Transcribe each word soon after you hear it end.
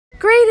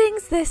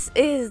Greetings, this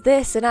is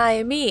This and I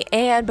am Me,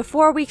 and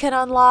before we can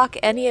unlock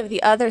any of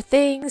the other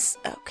things,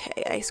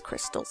 okay, ice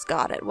crystals,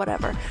 got it,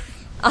 whatever.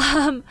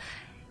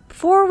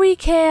 Before we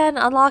can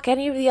unlock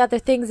any of the other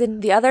things in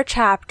the other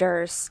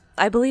chapters,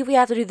 I believe we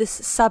have to do this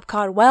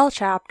Subcon Well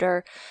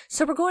chapter,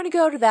 so we're going to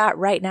go to that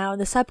right now in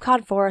the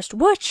Subcon Forest,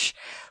 which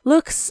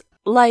looks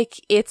like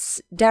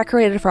it's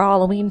decorated for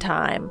Halloween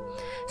time.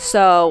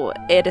 So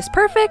it is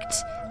perfect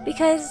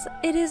because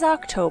it is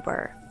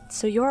October.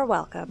 So you're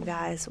welcome,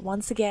 guys.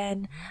 Once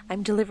again,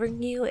 I'm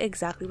delivering you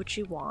exactly what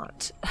you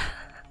want.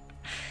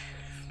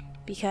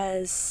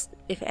 Because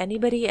if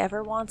anybody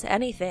ever wants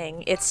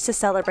anything, it's to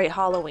celebrate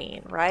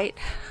Halloween, right?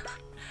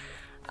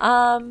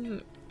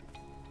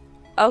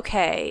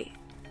 Okay.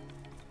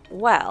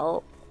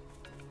 Well,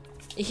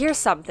 here's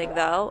something,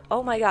 though.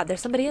 Oh my god, there's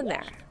somebody in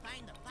there.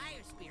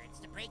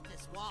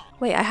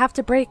 Wait, I have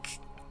to break...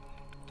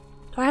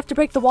 Do I have to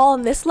break the wall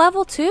in this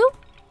level, too?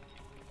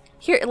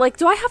 Here, like,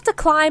 do I have to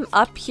climb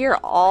up here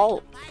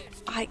all...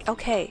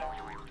 Okay.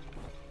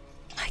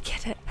 I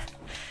get it.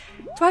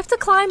 Do I have to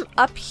climb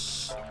up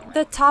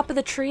the top of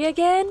the tree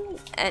again?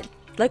 And,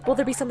 like, will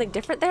there be something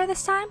different there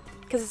this time?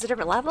 Because it's a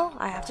different level?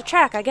 I have to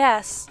check, I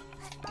guess.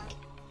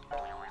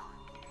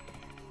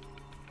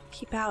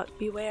 Keep out,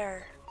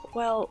 beware.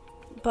 Well,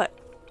 but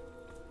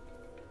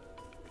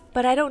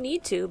I don't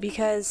need to,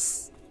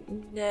 because...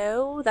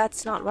 No,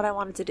 that's not what I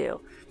wanted to do.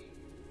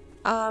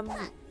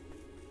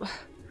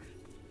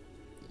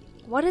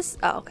 What is...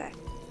 Oh, okay.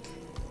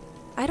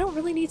 I don't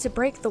really need to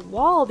break the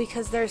wall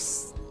because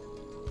there's...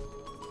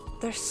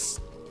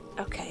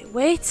 Okay,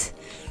 wait.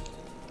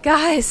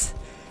 Guys!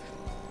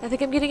 I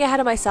think I'm getting ahead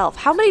of myself.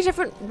 How many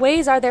different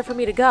ways are there for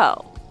me to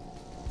go?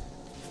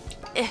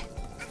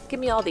 Give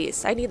me all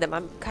these. I need them.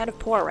 I'm kind of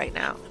poor right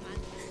now.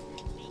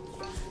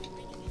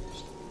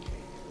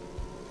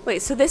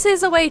 Wait, so this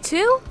is a way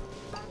too?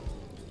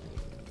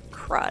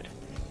 Crud.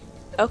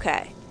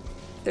 Okay.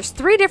 There's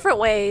 3 different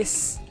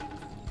ways.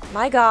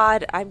 My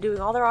god, I'm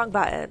doing all the wrong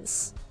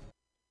buttons.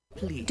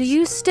 Please, do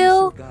you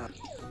still...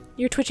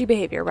 Your twitchy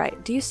behavior,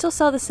 right. Do you still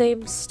sell the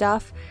same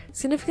stuff?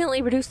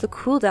 Significantly reduce the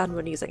cooldown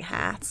when using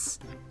hats.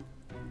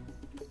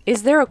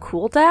 Is there a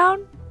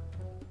cooldown?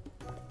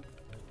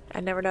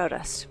 I never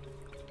noticed.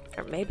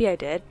 Or maybe I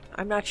did.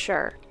 I'm not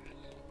sure.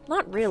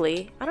 Not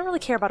really. I don't really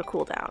care about a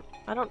cooldown.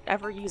 I don't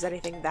ever use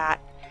anything that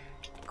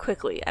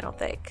quickly, I don't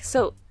think.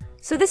 So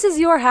this is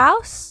your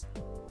house?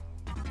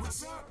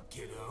 What's up,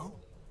 kiddo?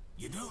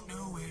 You don't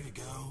know where to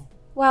go?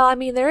 Well, I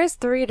mean, there is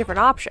 3 different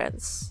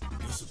options.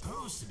 You're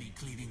supposed to be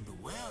cleaning the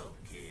well,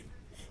 kid.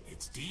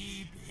 It's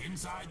deep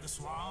inside the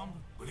swamp,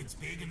 but it's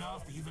big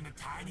enough even a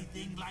tiny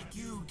thing like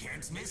you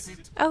can't miss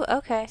it. Oh,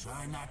 okay.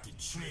 Try not to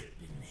trip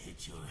and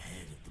hit your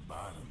head at the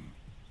bottom.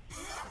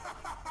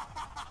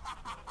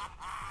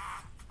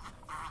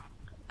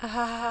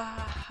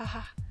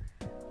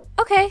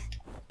 Okay.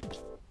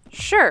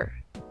 Sure.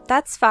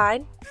 That's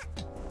fine.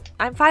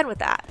 I'm fine with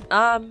that.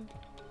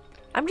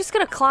 I'm just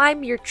gonna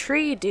climb your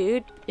tree,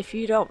 dude, if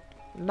you don't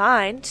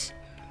mind.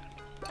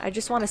 I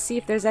just want to see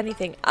if there's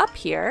anything up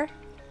here.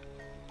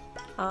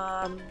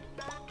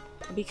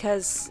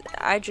 Because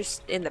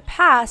in the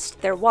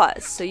past, there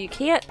was. So you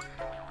can't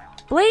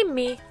blame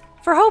me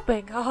for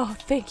hoping. Oh,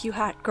 thank you,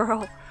 Hat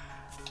Girl.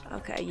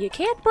 Okay, you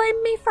can't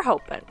blame me for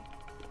hoping.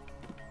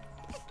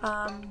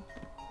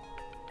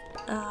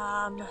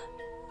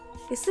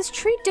 Is this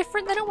tree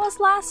different than it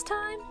was last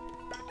time?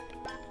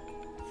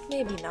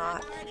 Maybe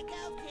not.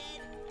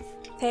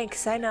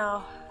 Thanks, I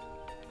know.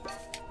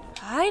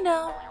 I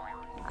know.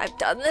 I've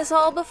done this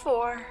all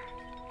before.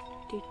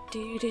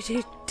 Do.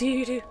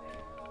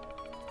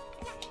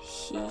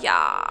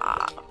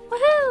 Yeah.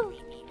 Woohoo!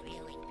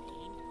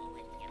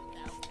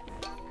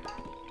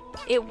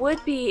 It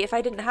would be if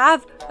I didn't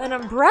have an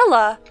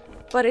umbrella,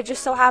 but it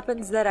just so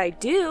happens that I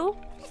do.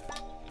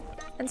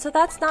 And so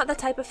that's not the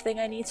type of thing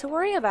I need to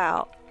worry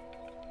about.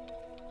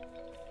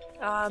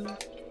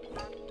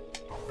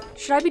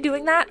 Should I be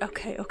doing that?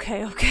 Okay,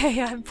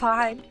 I'm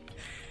fine.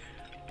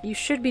 You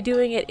should be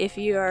doing it if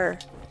you're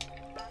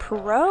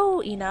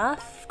pro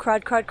enough. Crud.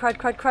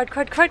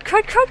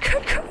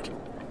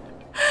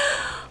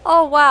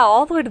 Oh wow,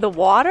 all the way to the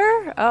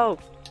water? Oh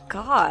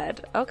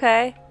god,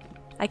 okay.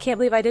 I can't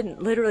believe I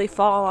didn't literally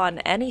fall on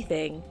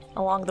anything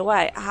along the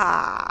way.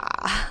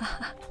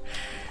 Ah.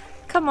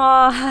 Come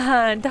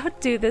on,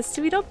 don't do this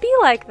to me, don't be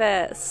like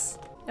this.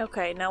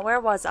 Okay, now where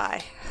was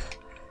I?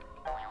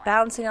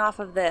 Bouncing off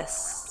of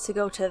this to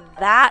go to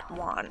that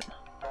one.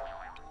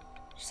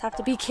 Just have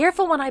to be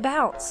careful when I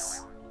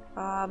bounce.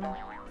 I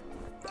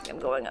think I'm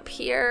going up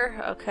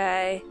here.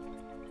 Okay.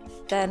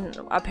 Then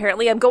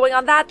apparently I'm going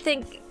on that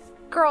thing.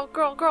 Girl,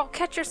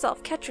 catch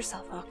yourself.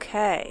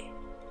 Okay.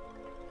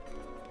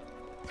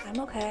 I'm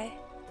okay.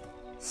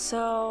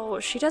 So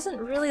she doesn't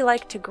really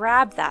like to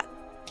grab that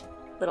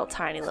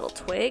tiny little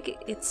twig.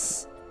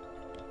 It's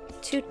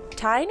too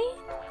tiny?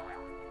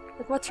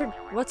 Like, what's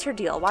her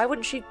deal? Why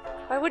wouldn't she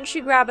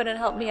grab it and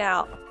help me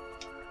out?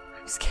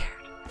 I'm scared.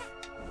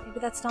 Maybe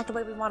that's not the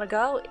way we want to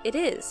go. It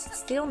is.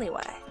 It's the only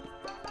way.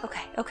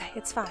 Okay,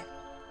 it's fine.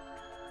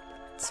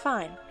 It's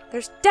fine.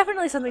 There's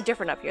definitely something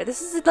different up here.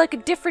 This is like a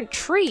different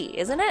tree,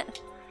 isn't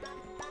it?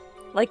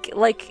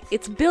 Like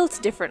it's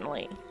built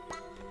differently.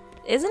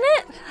 Isn't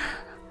it?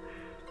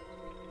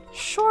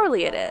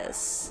 Surely it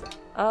is.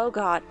 Oh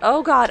god.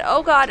 Oh god.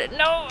 Oh god.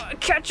 No!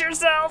 Catch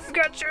yourself!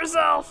 Catch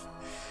yourself!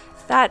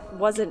 That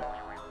wasn't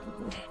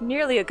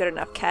nearly a good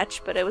enough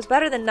catch, but it was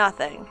better than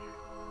nothing.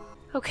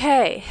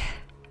 Okay.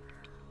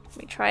 Let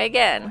me try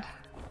again.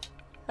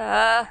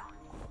 I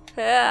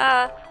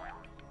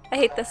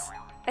hate this.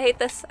 I hate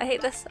this. I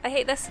hate this. I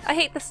hate this. I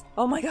hate this.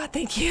 Oh my god,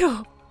 thank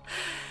you.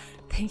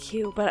 Thank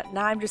you, but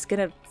now I'm just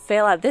gonna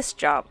fail at this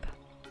jump.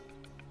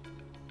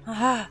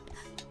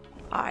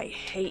 I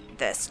hate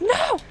this.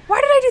 No!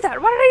 Why did I do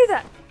that? Why did I do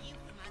that?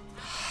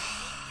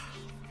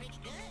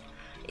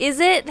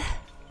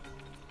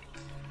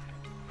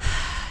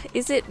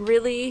 Is it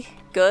really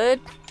good?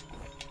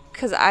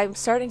 Because I'm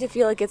starting to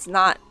feel like it's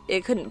not,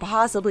 it couldn't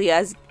possibly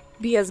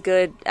be as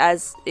good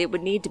as it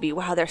would need to be.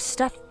 Wow, there's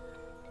stuff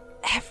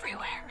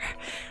everywhere.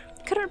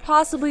 Couldn't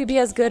possibly be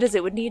as good as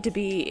it would need to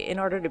be in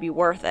order to be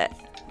worth it.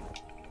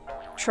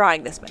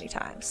 Trying this many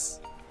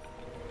times.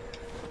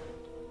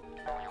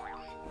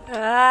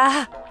 No,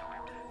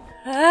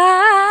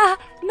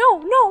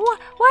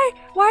 why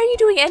are you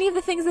doing any of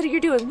the things that you're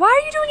doing? Why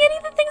are you doing any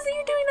of the things that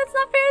you're doing? That's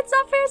not fair, it's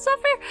not fair, it's not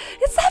fair,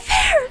 it's not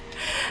fair!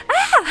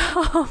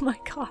 Ah! Oh my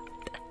god.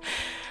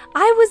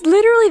 I was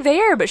literally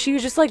there, but she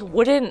was just like,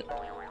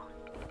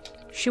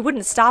 she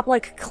wouldn't stop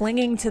like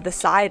clinging to the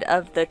side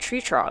of the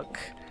tree trunk.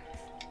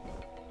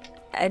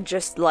 And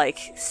just like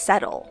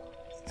settle.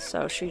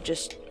 So she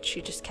just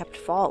kept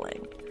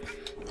falling.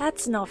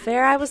 That's not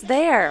fair, I was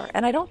there,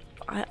 and I don't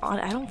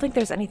think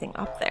there's anything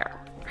up there.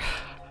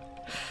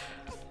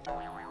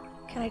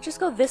 Can I just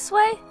go this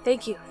way?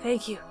 Thank you,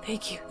 thank you,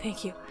 thank you,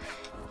 thank you.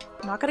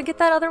 I'm not gonna get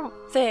that other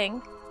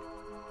thing.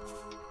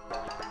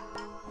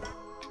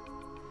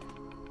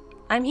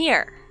 I'm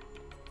here.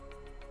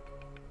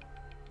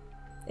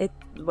 It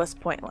was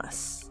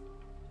pointless.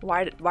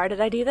 Why did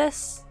I do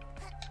this?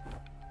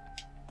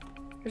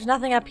 There's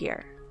nothing up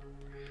here.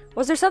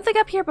 Was there something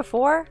up here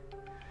before?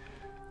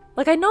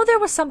 Like, I know there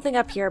was something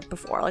up here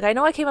before. Like, I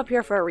know I came up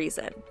here for a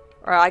reason.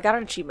 Or I got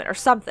an achievement or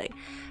something.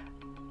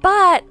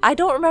 But I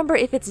don't remember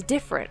if it's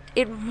different.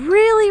 It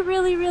really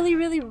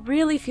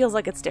feels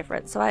like it's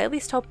different. So I at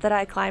least hope that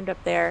I climbed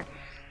up there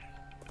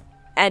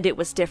and it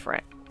was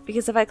different.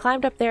 Because if I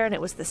climbed up there and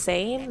it was the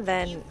same,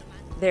 then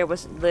there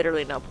was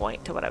literally no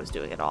point to what I was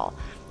doing at all.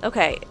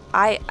 Okay,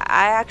 I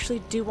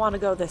actually do want to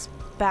go this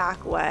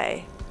back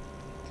way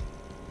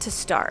to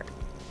start.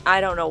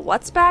 I don't know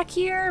what's back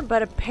here,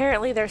 but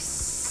apparently there's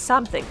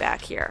something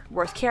back here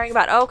worth caring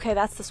about. Oh, okay,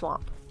 that's the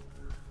swamp.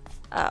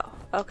 Oh,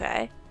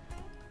 okay.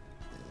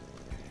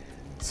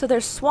 So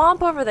there's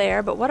swamp over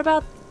there, but what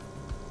about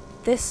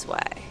this way?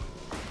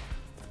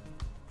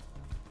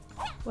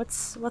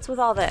 What's with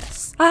all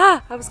this?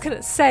 Ah, I was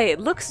gonna say, it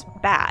looks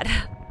bad.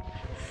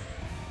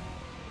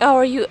 Oh,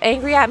 are you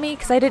angry at me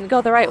because I didn't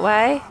go the right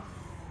way?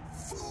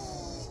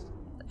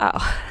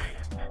 Oh.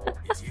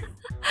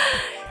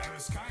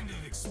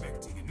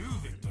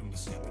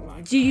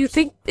 Do you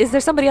think, is there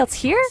somebody else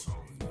here?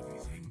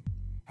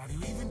 Have you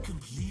even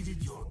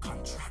completed your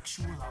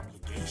contractual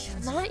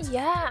obligations? Not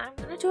yet. I'm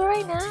gonna do it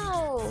right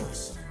now.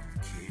 Listen,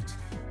 kid,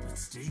 but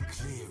stay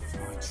clear of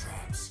my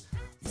traps.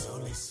 There's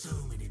only so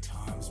many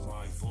times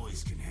my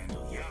voice can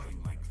handle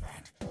yelling like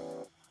that.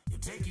 You're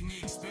taking the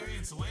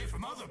experience away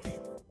from other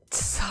people.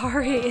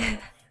 Sorry.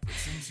 But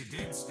since you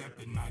did step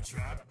in my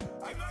trap,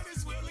 I might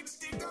as well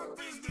extend our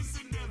business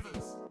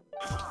endeavors.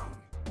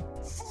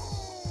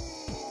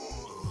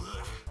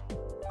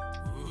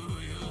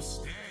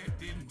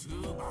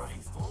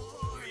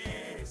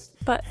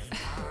 But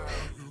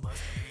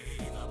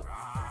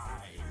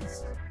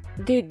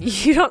dude,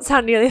 you don't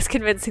sound nearly as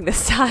convincing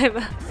this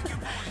time.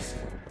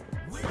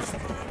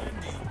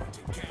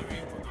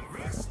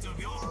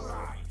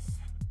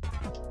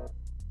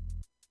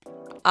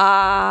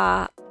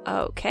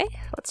 Okay,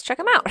 let's check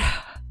them out.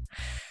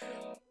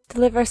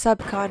 Deliver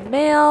subcon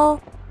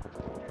mail,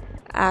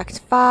 Act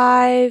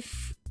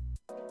 5,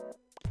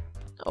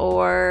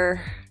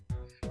 or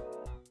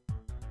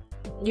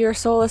your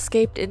soul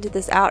escaped into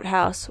this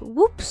outhouse.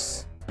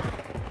 Whoops.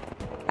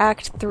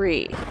 Act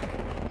 3.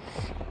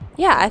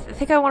 Yeah, I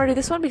think I want to do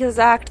this one because it's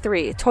Act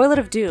 3. Toilet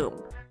of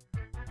Doom.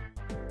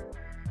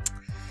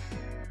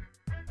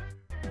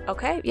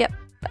 Okay, yep.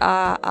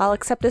 I'll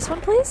accept this one,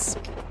 please.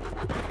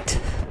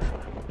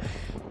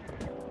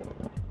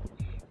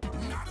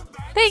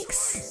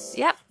 Thanks.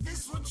 Yep.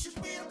 This one should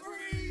be a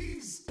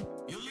breeze.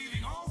 You're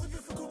leaving all the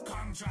difficult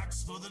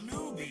contracts for the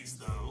newbies,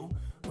 though,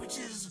 which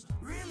is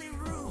really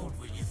rude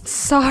when you think.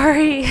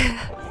 Sorry.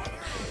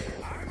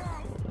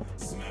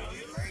 Smell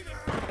you later.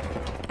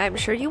 I'm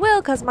sure you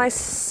will, because my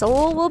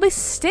soul will be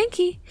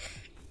stinky.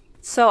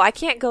 So I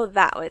can't go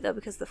that way, though,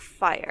 because of the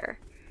fire.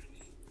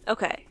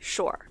 Okay,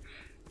 sure.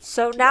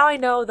 So now I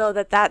know, though,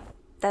 that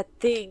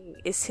thing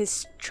is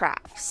his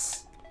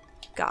traps.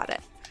 Got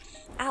it.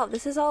 Ow,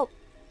 this is all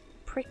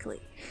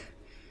prickly.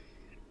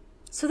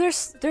 So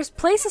there's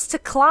places to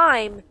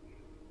climb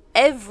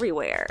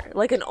everywhere.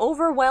 Like an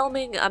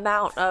overwhelming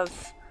amount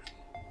of...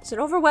 It's an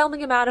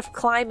overwhelming amount of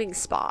climbing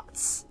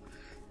spots.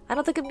 I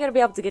don't think I'm going to be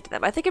able to get to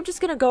them. I think I'm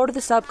just going to go to the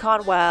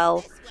subcon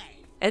well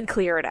and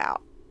clear it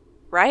out.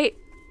 Right?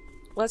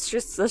 Let's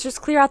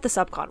just clear out the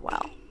subcon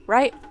well.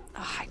 Right?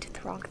 Oh, I did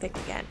the wrong thing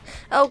again.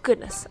 Oh,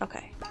 goodness.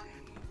 Okay.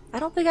 I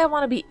don't think I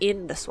want to be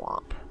in the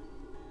swamp.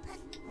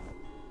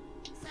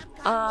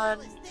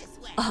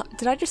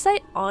 Did I just say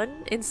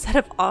instead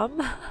of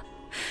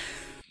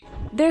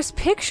There's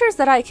pictures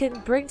that I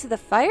can bring to the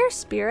fire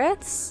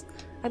spirits.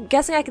 I'm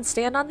guessing I can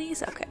stand on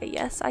these? Okay,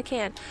 yes, I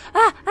can.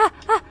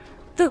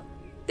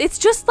 It's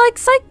just like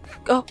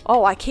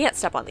oh, I can't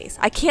step on these.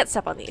 I can't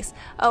step on these.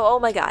 Oh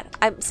my god.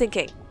 I'm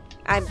sinking.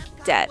 I'm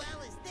dead.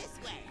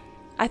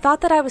 I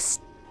thought that I was...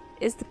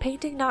 Is the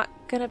painting not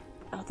gonna...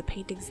 Oh, the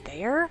painting's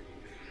there?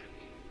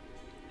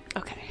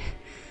 Okay.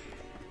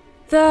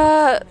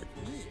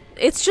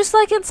 It's just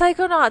like in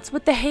Psychonauts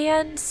with the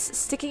hands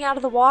sticking out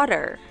of the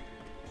water.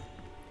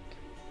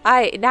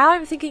 Now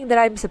I'm thinking that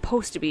I'm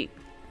supposed to be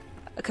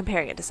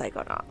comparing it to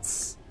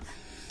Psychonauts.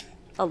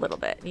 A little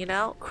bit, you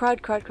know? Crud.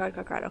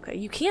 Okay,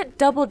 you can't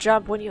double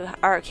jump when you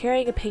are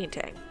carrying a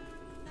painting.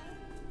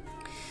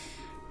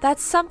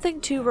 That's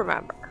something to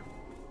remember.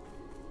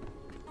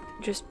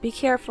 Just be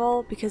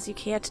careful because you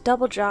can't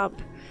double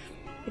jump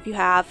if you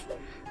have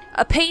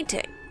a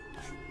painting.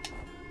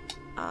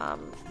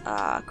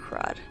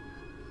 Crud.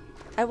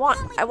 I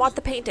want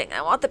the painting.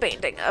 I want the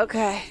painting.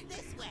 Okay.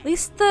 At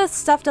least the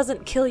stuff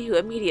doesn't kill you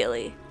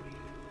immediately.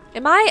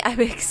 I'm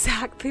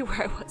exactly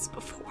where I was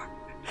before.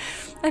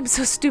 I'm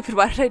so stupid.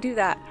 Why did I do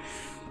that?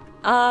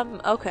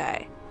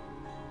 Okay.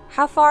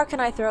 How far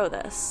can I throw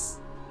this?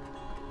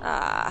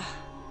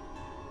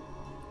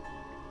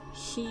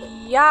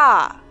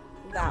 Yeah.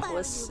 That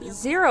was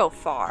 0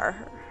 far.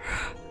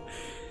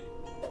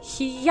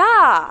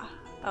 Yeah.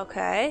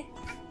 Okay.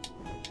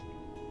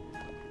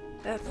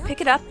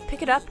 Pick it up.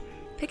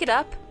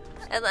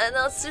 And then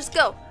let's just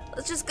go.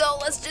 Let's just go.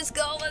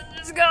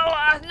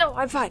 No,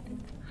 I'm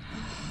fine.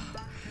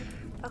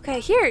 Okay,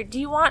 here. Do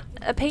you want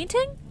a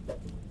painting?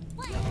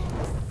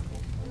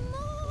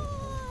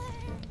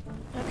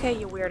 Okay,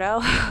 you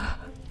weirdo.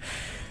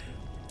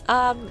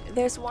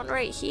 There's one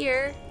right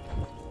here.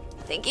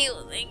 Thank you.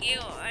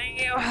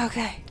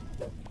 Okay.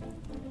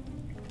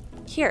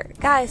 Here,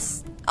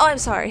 guys. Oh, I'm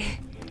sorry.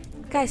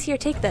 Guys, here,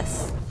 take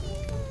this.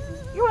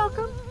 You're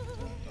welcome.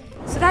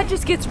 So that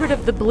just gets rid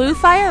of the blue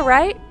fire,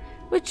 right?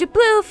 With your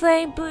blue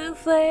flame.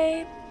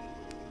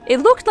 It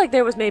looked like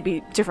there was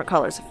maybe different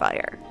colors of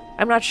fire.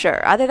 I'm not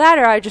sure. Either that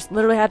or I just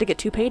literally had to get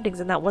 2 paintings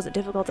and that wasn't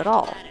difficult at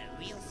all.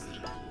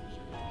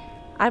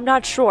 I'm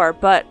not sure,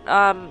 but,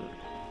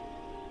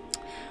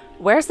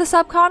 where's the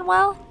subcon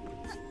well?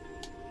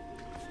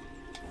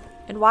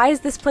 And why is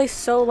this place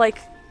so, like,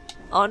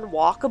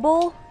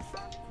 unwalkable?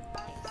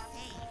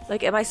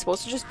 Like, am I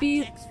supposed to just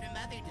be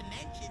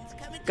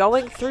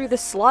going through the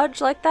sludge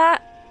like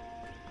that?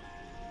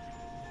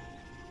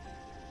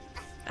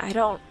 I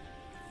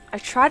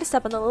try to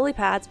step on the lily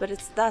pads, but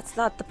that's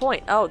not the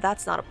point. Oh,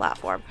 that's not a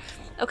platform.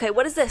 Okay,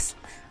 what is this?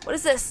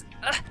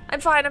 Ugh, I'm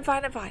fine.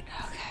 Okay.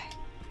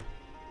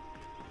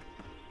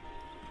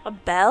 A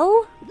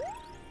bell?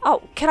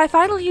 Oh, can I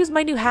finally use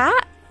my new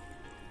hat?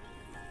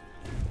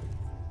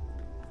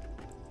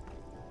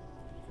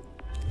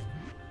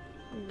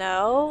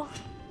 No.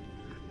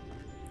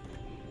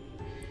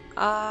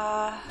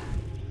 Aha!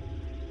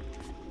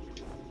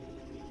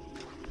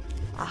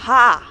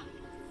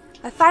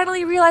 I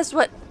finally realized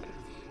I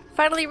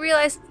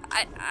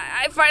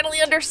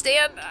finally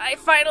understand.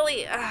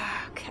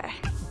 Okay.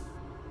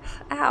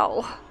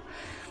 Ow.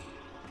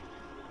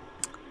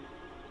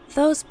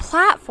 Those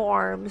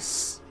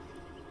platforms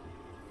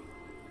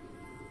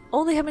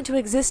only come into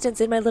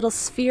existence in my little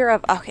sphere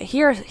of... Okay,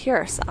 here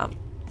are some.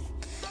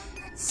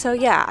 So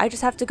yeah, I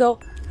just have to go...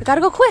 I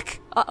gotta go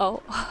quick!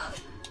 Uh-oh.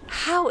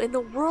 How in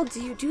the world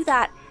do you do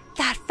that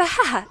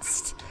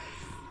fast?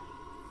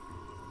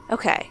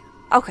 Okay.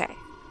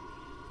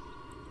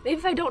 Maybe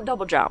if I don't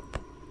double jump.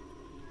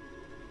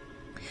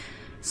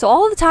 So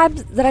all the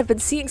times that I've been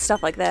seeing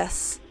stuff like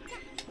this...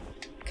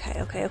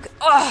 Okay.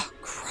 Oh,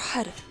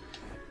 crud.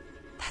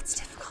 That's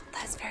difficult.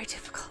 That's very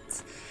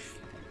difficult.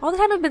 All the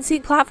time I've been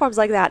seeing platforms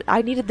like that,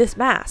 I needed this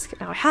mask.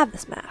 Now I have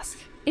this mask.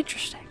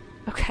 Interesting.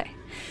 Okay.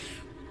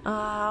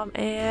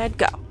 And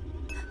go.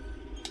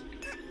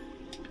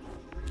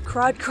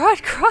 Crud.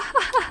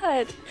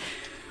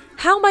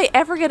 How am I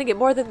ever gonna get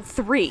more than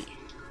 3?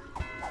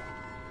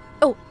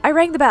 Oh, I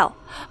rang the bell.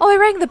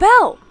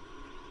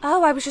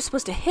 Oh, I was just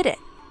supposed to hit it.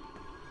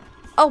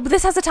 Oh, but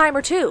this has a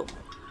timer too.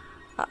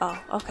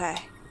 Uh-oh, okay.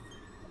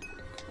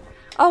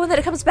 Oh, and then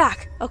it comes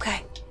back.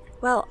 Okay.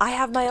 Well, I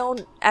have my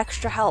own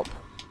extra help.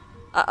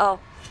 Uh-oh.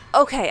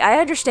 Okay, I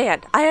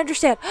understand.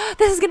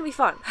 This is gonna be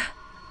fun.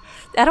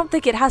 I don't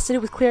think it has to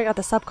do with clearing out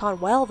the subcon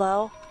well,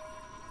 though.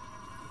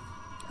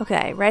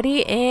 Okay,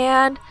 ready,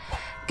 and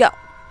go.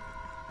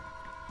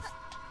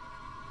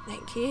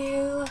 Thank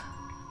you.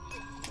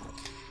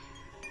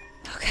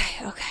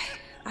 Okay.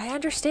 I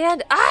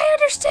understand.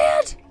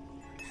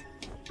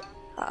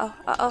 Uh-oh,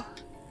 uh-oh.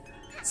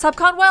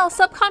 Subcon well,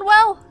 subcon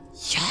well!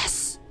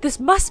 Yes! This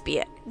must be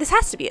it. This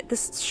has to be it.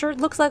 This sure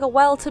looks like a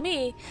well to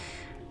me.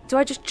 Do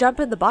I just jump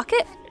in the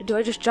bucket? Do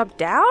I just jump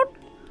down?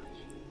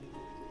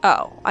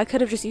 Oh, I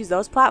could have just used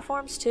those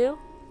platforms too?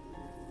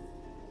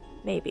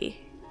 Maybe.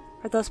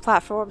 Or those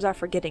platforms are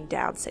for getting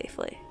down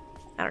safely.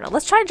 I don't know.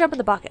 Let's try and jump in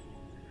the bucket.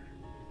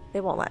 They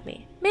won't let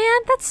me.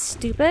 Man, that's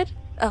stupid.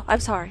 Oh, I'm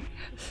sorry.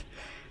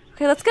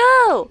 Okay, let's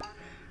go!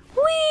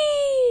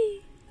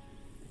 Whee!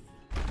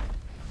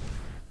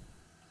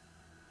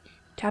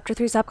 Chapter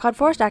 3, Subcon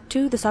Forest, Act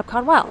 2, the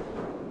Subcon Well.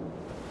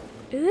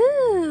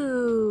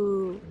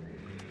 Ooh.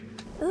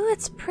 Ooh,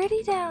 it's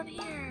pretty down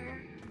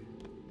here.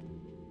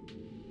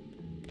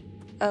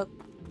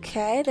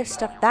 Okay, there's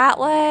stuff that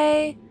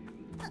way.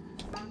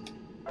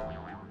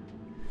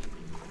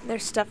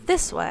 There's stuff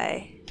this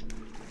way.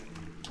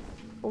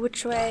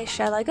 Which way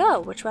shall I go?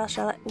 Which way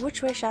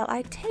shall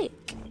I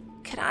take?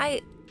 Can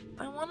I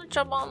want to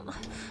jump on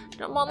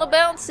the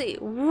bouncy.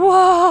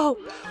 Whoa!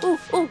 Ooh,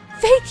 ooh,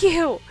 thank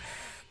you!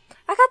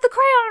 I got the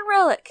crayon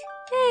relic!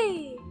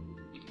 Yay!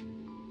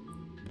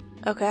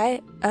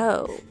 Okay.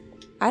 Oh.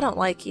 I don't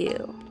like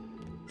you.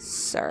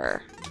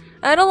 Sir.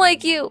 I don't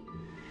like you!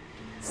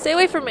 Stay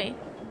away from me!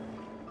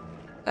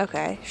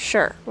 Okay,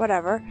 sure.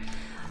 Whatever.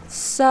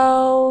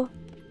 So...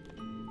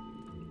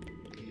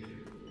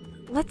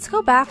 let's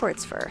go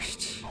backwards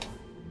first.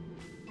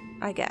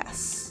 I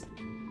guess.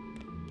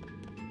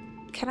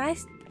 Can I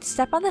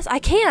step on this? I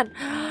can!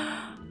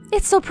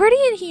 It's so pretty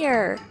in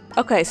here!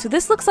 Okay, so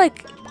this looks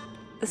like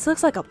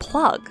a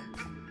plug.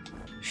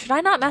 Should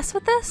I not mess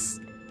with this?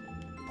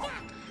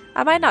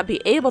 I might not be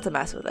able to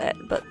mess with it,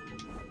 but...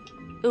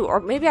 ooh, or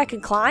maybe I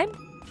can climb?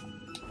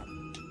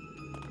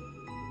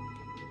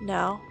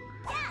 No.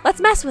 Let's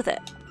mess with it!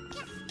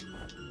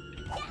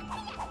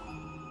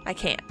 I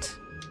can't.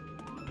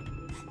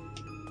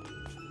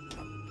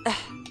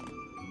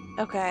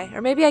 Okay,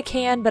 or maybe I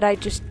can, but I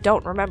just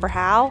don't remember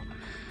how.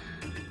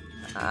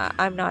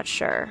 I'm not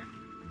sure.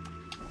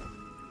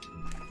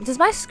 Does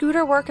my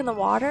scooter work in the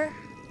water?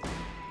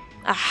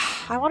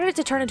 I wanted it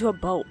to turn into a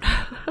boat.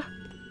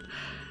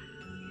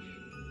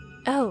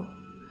 Oh,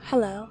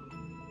 hello.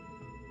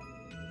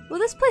 Well,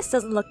 this place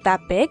doesn't look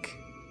that big.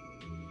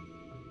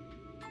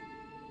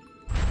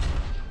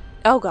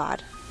 Oh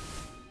god.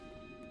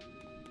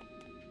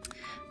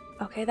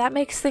 Okay, that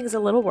makes things a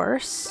little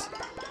worse.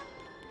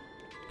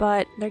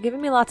 But they're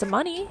giving me lots of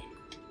money.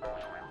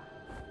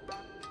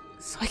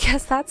 So I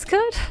guess that's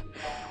good.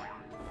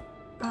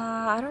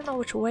 I don't know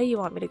which way you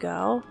want me to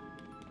go.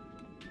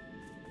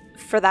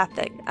 For that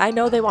thing. I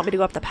know they want me to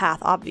go up the path,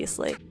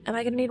 obviously. Am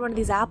I gonna need one of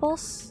these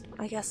apples?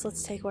 I guess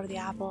let's take one of the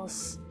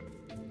apples.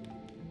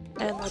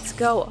 And let's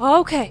go.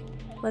 Okay.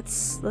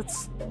 Let's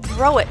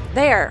throw it.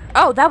 There.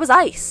 Oh, that was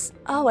ice.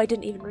 Oh, I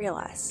didn't even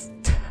realize.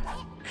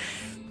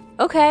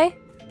 Okay.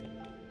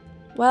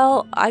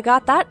 Well, I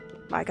got that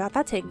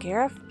taken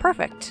care of.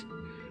 Perfect.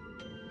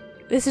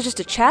 This is just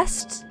a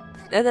chest,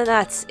 and then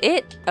that's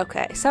it?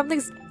 Okay,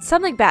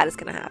 something bad is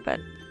gonna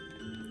happen.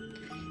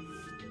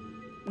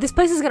 This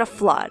place is gonna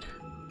flood.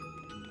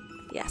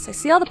 Yes, I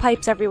see all the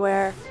pipes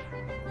everywhere.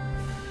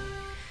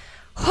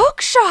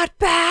 Hookshot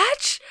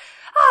badge!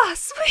 Ah,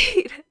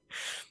 sweet!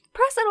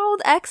 Press and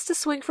hold X to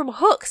swing from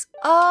hooks.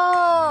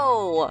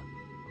 Oh!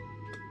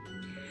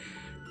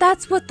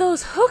 That's what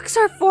those hooks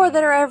are for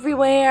that are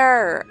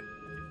everywhere!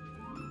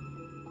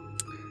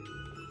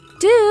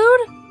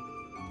 Dude!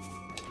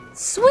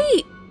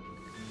 Sweet!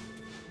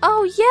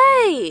 Oh,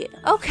 yay!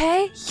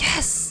 Okay,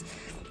 yes!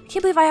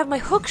 Can't believe I have my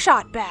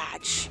hookshot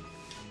badge.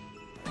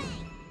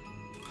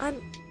 I'm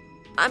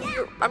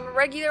a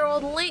regular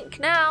old Link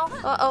now.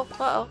 Uh-oh,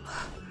 uh-oh.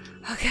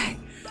 Okay.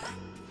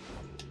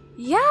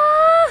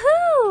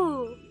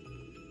 Yahoo!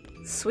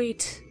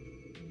 Sweet.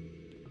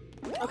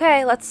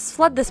 Okay, let's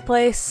flood this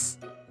place.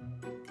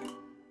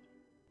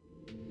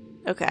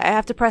 Okay, I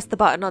have to press the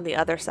button on the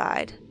other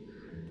side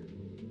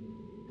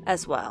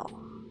as well,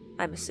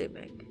 I'm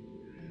assuming.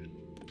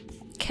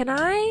 Can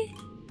I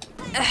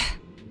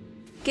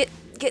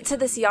get to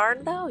this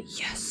yarn though?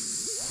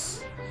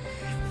 Yes.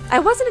 I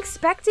wasn't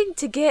expecting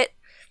to get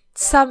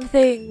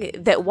something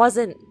that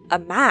wasn't a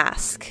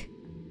mask,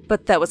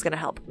 but that was gonna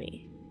help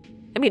me.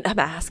 I mean, a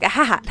mask, a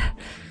hat.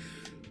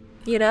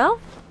 You know?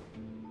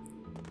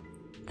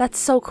 That's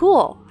so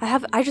cool.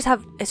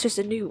 It's just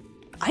a new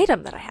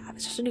item that I have.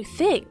 It's just a new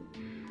thing.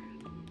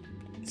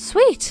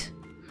 Sweet.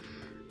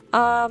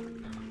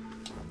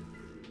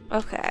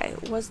 Okay,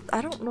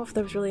 I don't know if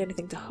there was really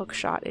anything to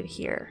hookshot in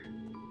here.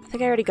 I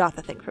think I already got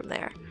the thing from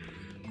there.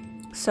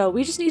 So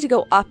we just need to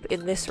go up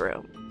in this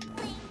room.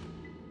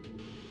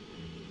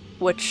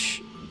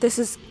 Which, this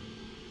is...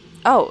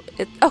 oh,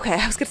 okay,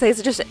 I was gonna say, is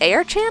it just an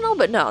air channel?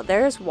 But no,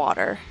 there's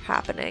water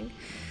happening.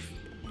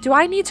 Do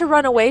I need to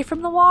run away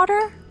from the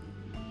water?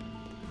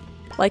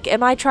 Like,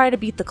 am I trying to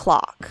beat the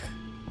clock?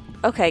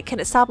 Okay, can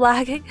it stop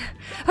lagging?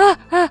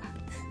 Get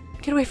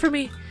away from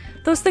me.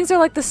 Those things are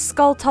like the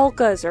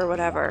Skulltulkas or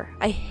whatever.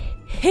 I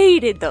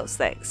hated those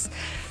things.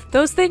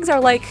 Those things are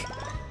like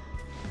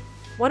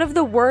One of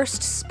the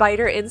worst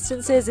spider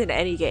instances in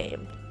any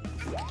game.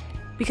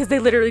 Because they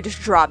literally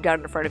just drop down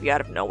in front of you out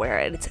of nowhere,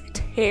 and it's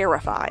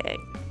terrifying.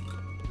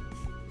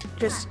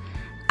 Just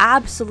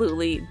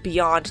absolutely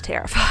beyond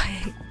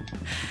terrifying.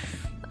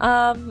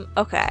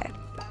 Okay.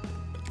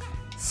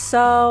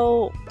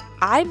 So,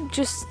 I'm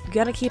just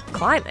gonna keep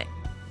climbing,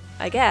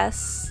 I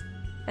guess.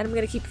 And I'm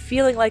gonna keep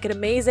feeling like an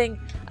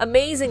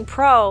amazing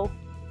pro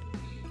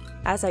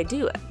as I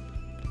do it.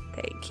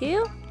 Thank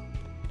you.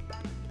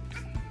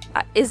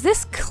 Is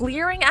this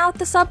clearing out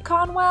the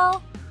subcon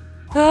well?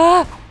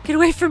 Ah! Get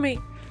away from me!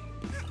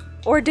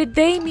 Or did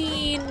they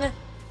mean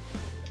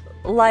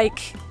like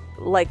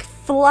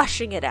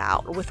flushing it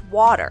out with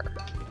water?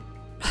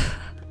 I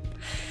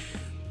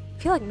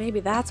feel like maybe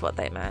that's what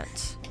they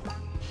meant.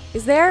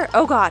 Is there?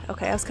 Oh god,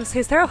 okay, I was gonna say,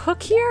 is there a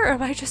hook here, or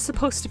am I just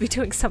supposed to be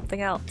doing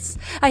something else?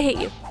 I hate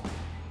you.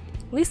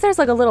 At least there's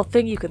like a little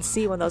thing you can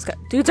see when those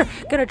dudes are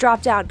gonna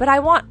drop down, but I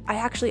want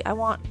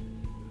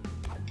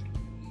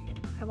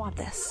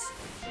this.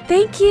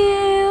 Thank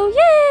you!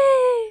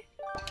 Yay!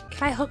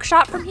 Can I hook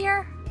shot from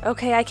here?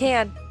 Okay, I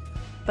can.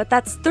 But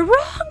that's the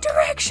wrong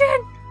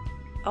direction!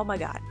 Oh my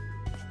god.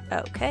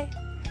 Okay.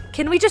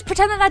 Can we just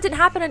pretend that that didn't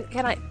happen and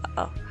can I...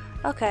 Oh.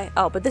 Okay.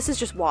 Oh, but this is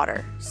just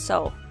water,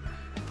 so...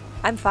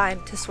 I'm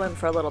fine to swim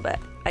for a little bit,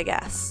 I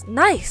guess.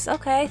 Nice!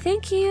 Okay,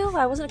 thank you!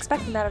 I wasn't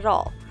expecting that at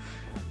all.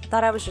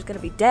 Thought I was just gonna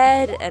be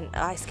dead, and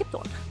I skipped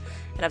one.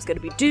 And I was gonna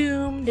be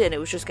doomed, and it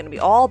was just gonna be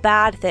all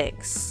bad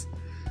things.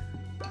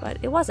 But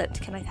it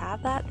wasn't. Can I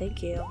have that?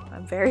 Thank you.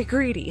 I'm very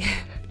greedy.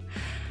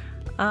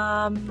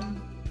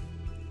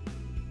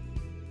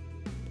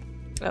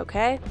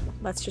 Okay,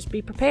 let's just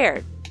be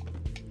prepared.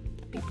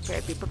 Be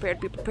prepared, be prepared,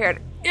 be prepared.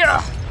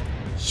 Yeah!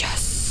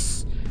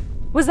 Yes!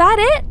 Was that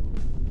it?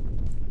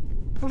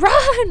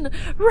 Run!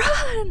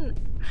 Run!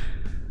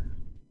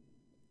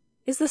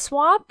 Is the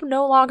swamp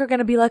no longer going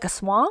to be like a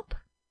swamp?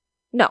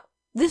 No.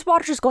 This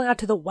water's just going out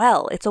to the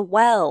well. It's a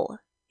well.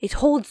 It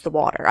holds the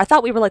water. I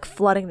thought we were like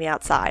flooding the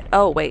outside.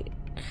 Oh, wait.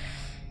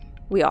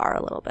 We are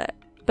a little bit.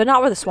 But not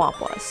where the swamp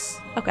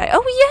was. Okay.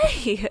 Oh,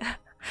 yay!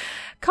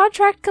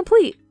 Contract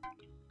complete.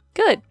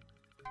 Good.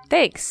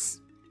 Thanks.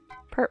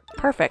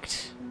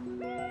 Perfect.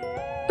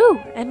 Ooh,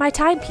 and my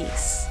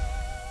timepiece.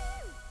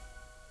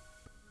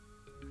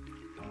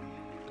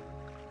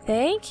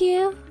 Thank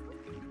you.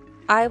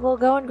 I will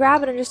go and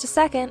grab it in just a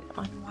second.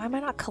 Why am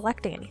I not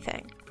collecting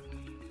anything?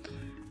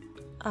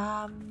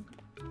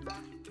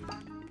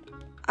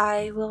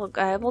 I will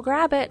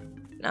grab it.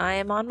 I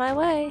am on my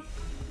way.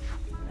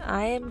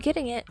 I am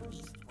getting it.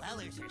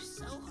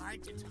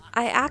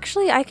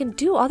 I can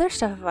do other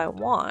stuff if I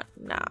want.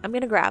 Nah, I'm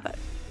gonna grab it.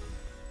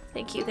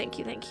 Thank you, thank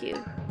you, thank you.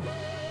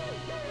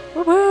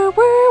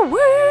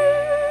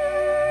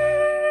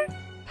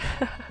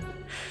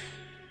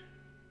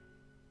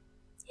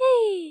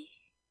 Yay!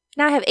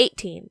 Now I have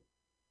 18.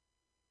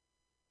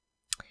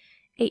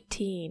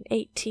 18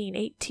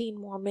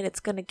 more minutes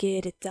gonna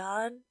get it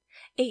done.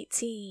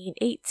 18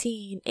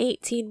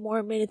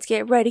 more minutes,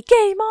 get ready,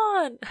 game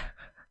on!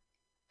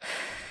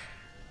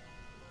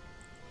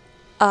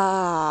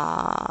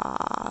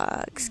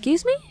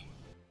 Excuse me?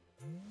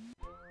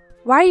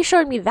 Why are you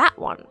showing me that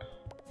one?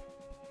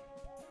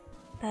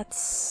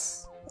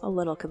 That's a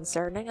little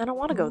concerning. I don't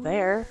want to go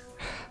there.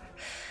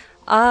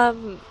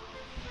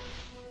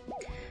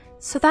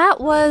 So that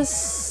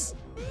was...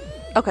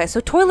 Okay, so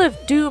Toilet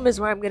of Doom is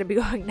where I'm going to be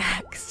going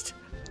next.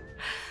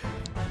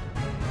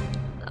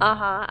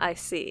 I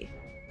see.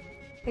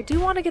 I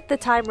do want to get the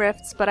time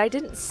rifts, but I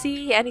didn't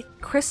see any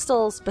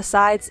crystals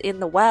besides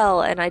in the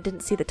well, and I didn't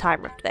see the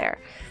time rift there.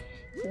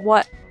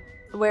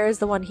 Where is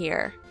the one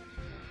here?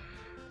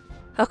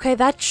 Okay,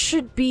 that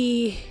should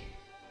be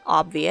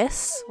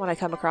obvious when I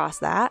come across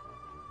that.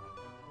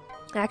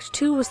 Act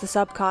 2 was the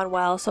subcon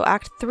well, so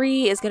Act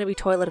 3 is going to be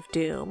Toilet of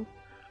Doom.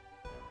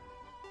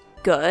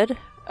 Good.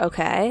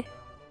 Okay.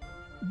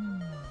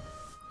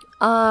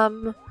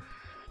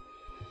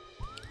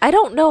 I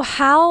don't know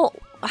how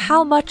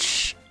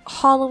much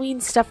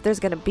Halloween stuff there's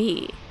gonna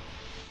be.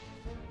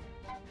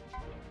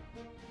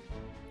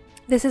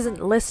 This isn't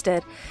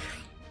listed,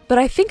 but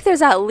I think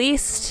there's at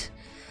least...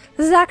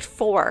 This is Act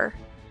 4.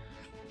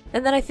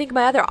 And then I think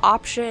my other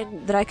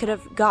option that I could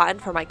have gotten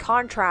for my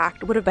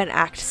contract would have been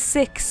Act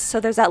 6. So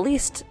there's at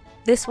least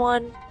this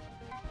one,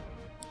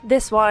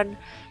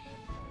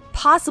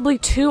 possibly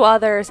 2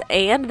 others,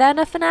 and then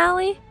a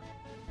finale.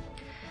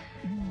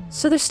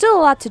 So there's still a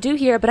lot to do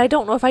here, but I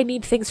don't know if I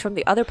need things from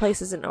the other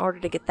places in order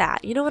to get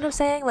that. You know what I'm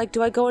saying? Like,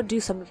 do I go and do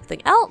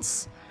something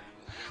else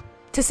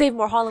to save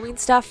more Halloween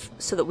stuff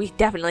so that we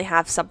definitely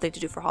have something to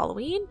do for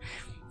Halloween?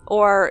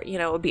 Or, you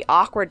know, it would be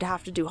awkward to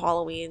have to do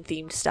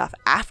Halloween-themed stuff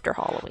after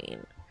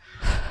Halloween.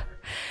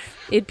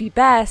 It'd be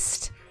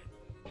best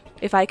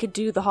if I could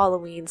do the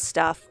Halloween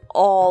stuff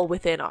all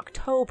within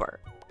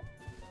October.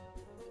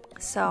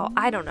 So,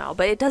 I don't know,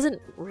 but it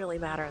doesn't really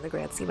matter in the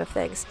grand scheme of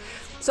things.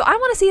 So I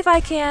want to see if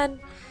I can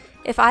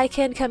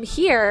come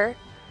here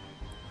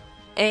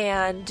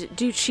and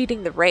do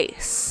cheating the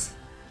race.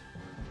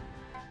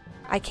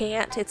 I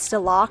can't. It's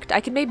still locked. I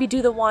can maybe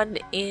do the one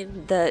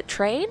in the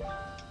train.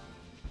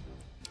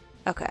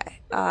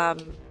 Okay.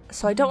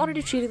 So I don't want to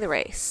do cheating the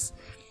race.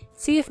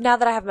 See if now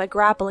that I have my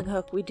grappling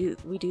hook, we do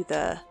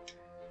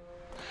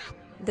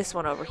this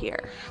one over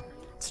here.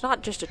 It's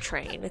not just a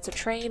train. It's a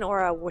train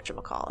or a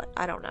whatchamacallit.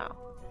 I don't know.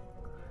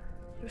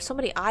 There's so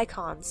many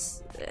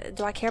icons.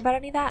 Do I care about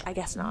any of that? I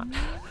guess not.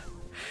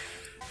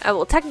 Oh,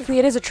 well, technically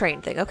it is a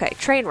train thing. Okay,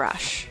 train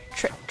rush.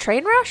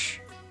 Train rush?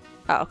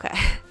 Oh, okay.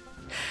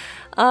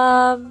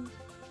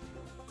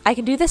 I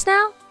can do this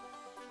now?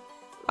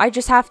 I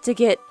just have to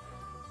get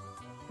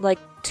like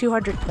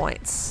 200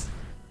 points.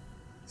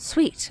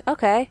 Sweet.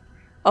 Okay.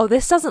 Oh,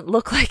 this doesn't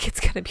look like it's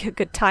gonna be a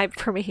good time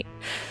for me.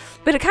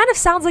 But it kind of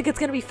sounds like it's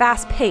gonna be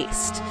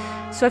fast-paced.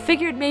 So I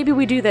figured maybe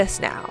we do this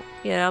now.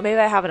 You know, maybe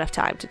I have enough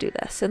time to do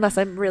this. Unless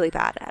I'm really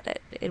bad at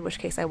it. In which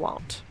case I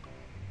won't.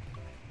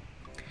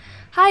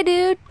 Hi,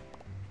 dude.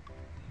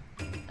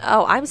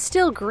 Oh, I'm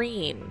still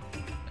green.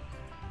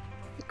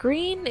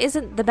 Green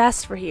isn't the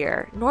best for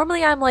here.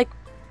 Normally I'm like...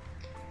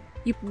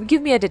 You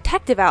give me a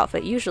detective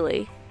outfit,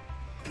 usually.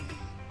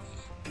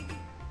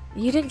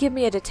 You didn't give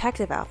me a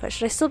detective outfit.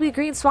 Should I still be a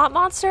green swamp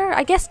monster?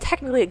 I guess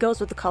technically it goes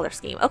with the color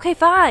scheme. Okay,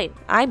 fine.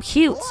 I'm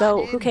cute,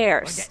 so who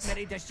cares? We're getting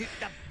ready to shoot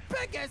the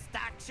biggest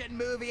action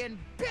movie in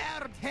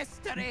bird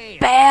history.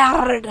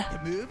 Bird!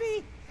 The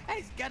movie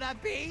is gonna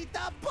be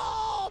the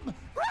bomb!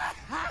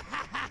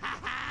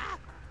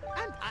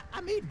 And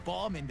I mean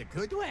bomb in the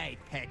good way,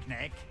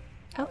 picnic.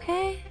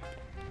 Okay.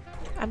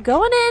 I'm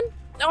going in.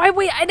 Oh,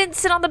 wait, I didn't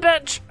sit on the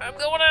bench. I'm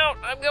going out.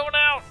 I'm going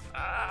out.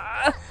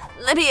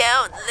 Let me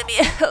out. Let me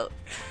out.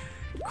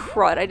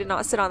 Crud, I did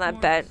not sit on that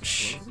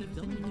bench.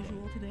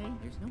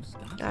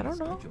 I don't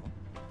know.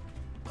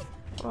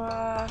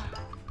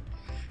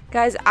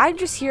 Guys, I'm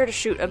just here to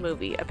shoot a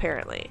movie,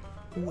 apparently.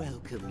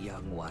 Welcome,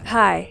 young one.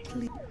 Hi.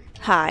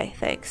 Hi,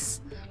 thanks.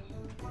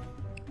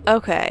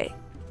 Okay.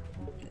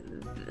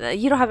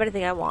 You don't have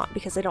anything I want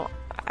because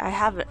I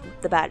have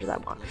the badges I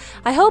want.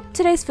 I hope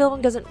today's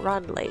filming doesn't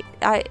run late.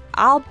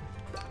 I'll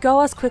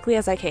go as quickly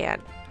as I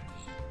can.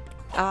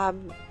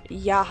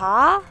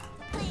 Yaha?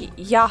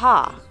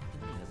 Yaha.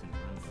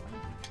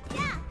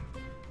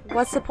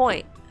 What's the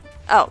point?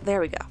 Oh,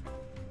 there we go.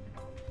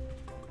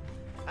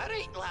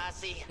 Alright,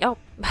 lassie. Oh.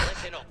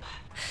 Listen up.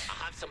 I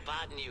have some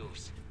bad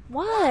news.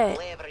 What?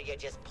 Lever you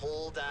just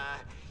pulled,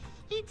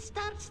 it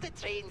starts the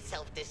train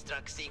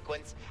self-destruct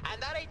sequence,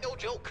 and that ain't no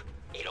joke.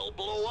 It'll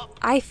blow up.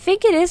 I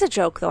think it is a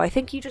joke, though. I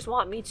think you just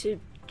want me to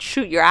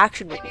shoot your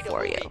action I movie need a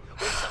for you. movie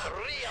with some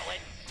real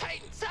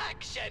intense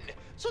action.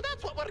 So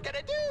that's what we're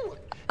gonna do.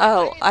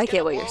 Oh, The train's I get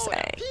gonna what you're blow in a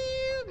saying.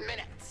 few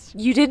minutes.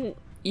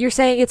 You're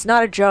saying it's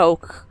not a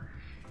joke,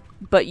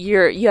 but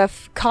you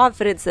have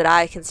confidence that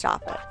I can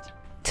stop it.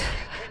 You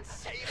can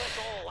save us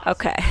all, lassie.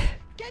 Okay.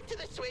 Get to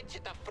the switch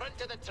at the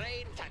front of the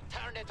train to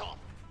turn it off.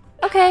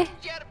 Okay. And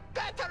you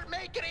better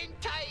make it in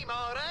time,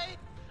 alright?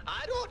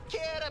 I don't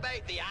care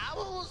about the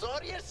owls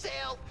or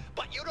yourself,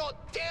 but you don't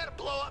dare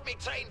blow up me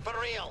train for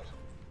real.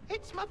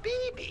 It's my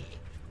baby.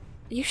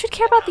 You should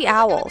care about the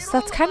owls.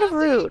 That's kind of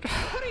rude.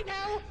 Hurry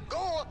now.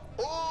 Go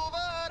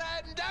over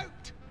and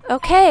out.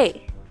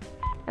 Okay.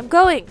 I'm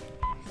going.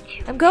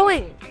 I'm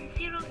going.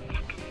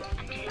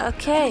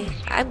 Okay.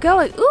 I'm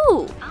going.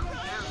 Ooh.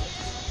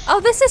 Oh,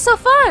 this is so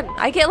fun.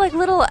 I get like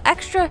little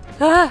extra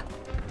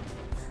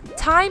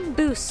time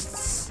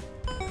boosts.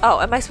 Oh,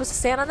 am I supposed to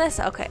stand on this?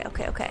 Okay,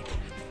 okay, okay.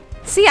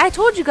 See, I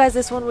told you guys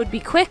this one would be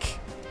quick.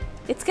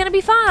 It's gonna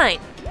be fine.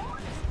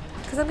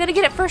 Because I'm gonna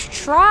get it first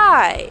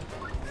try.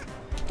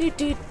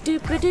 Do.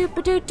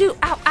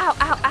 Ow, ow,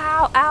 ow,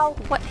 ow, ow.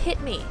 What hit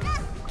me?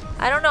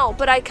 I don't know,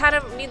 but I kind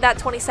of need that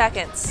 20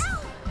 seconds.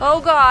 Oh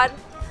god.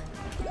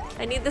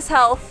 I need this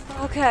health.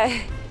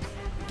 Okay.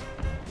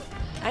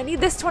 I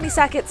need this 20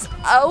 seconds.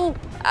 Oh,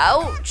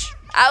 ouch.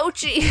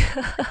 Ouchie.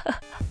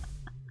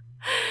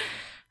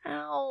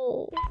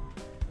 Ow.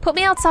 Put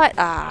me outside.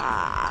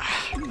 Ah.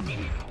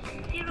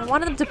 I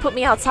wanted them to put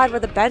me outside where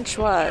the bench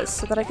was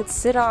so that I could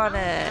sit on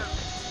it.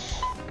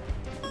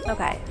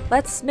 Okay,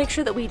 let's make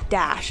sure that we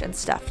dash and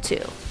stuff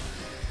too.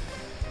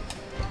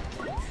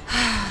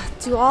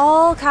 Do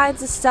all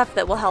kinds of stuff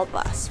that will help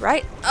us,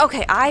 right?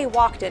 Okay, I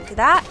walked into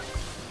that.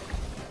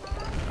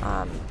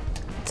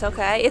 It's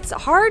okay. It's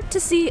hard to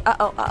see.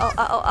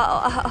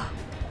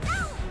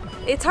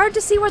 It's hard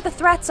to see where the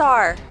threats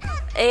are.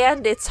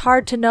 And it's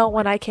hard to know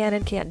when I can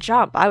and can't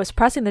jump. I was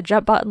pressing the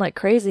jump button like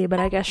crazy, but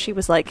I guess she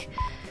was like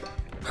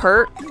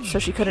hurt, so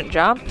she couldn't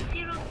jump.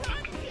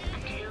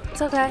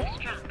 It's okay.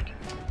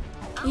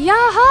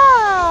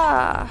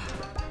 Yaha!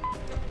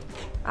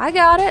 I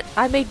got it.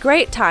 I made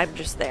great time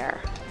just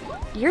there.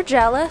 You're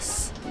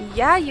jealous.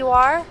 Yeah, you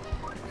are.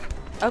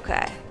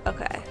 Okay,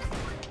 okay.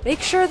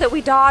 Make sure that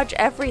we dodge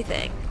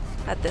everything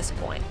at this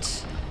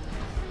point.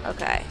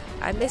 Okay.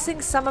 I'm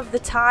missing some of the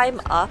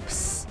time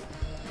ups.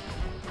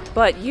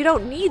 But you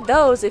don't need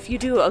those if you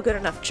do a good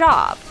enough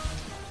job.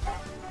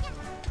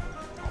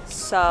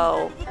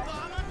 So,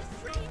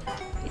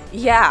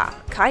 yeah,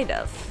 kind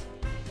of.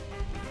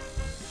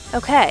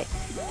 Okay.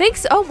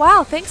 Thanks. Oh,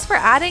 wow. Thanks for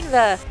adding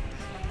the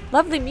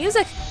Lovely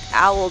music,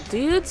 owl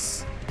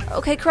dudes.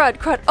 Okay, crud,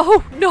 crud.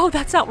 Oh, no,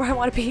 that's not where I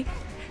want to be.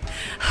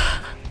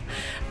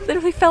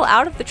 Literally fell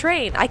out of the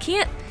train. I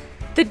can't...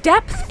 The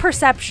depth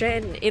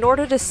perception, in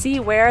order to see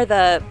where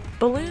the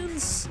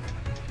balloons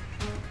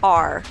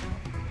are,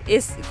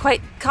 is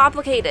quite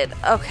complicated.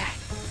 Okay.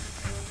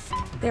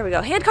 There we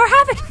go. Handcar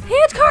Havoc!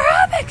 Handcar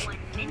Havoc!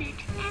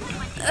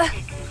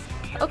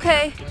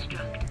 Okay.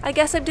 I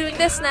guess I'm doing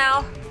this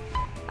now.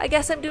 I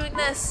guess I'm doing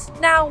this.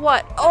 Now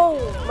what?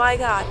 Oh my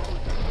god.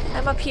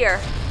 I'm up here.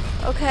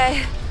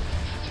 Okay.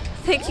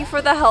 Thank you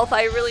for the health.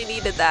 I really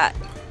needed that.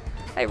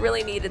 I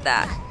really needed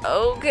that.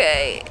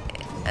 Okay.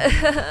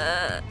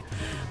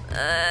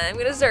 I'm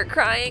gonna start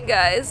crying,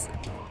 guys.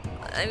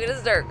 I'm gonna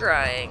start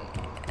crying.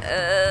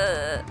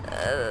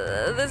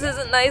 This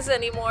isn't nice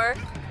anymore.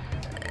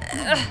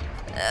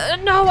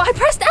 No, I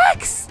pressed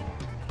X!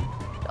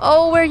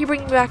 Oh, where are you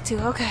bringing me back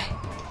to? Okay.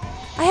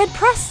 I had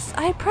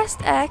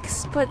pressed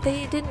X, but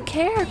they didn't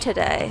care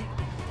today.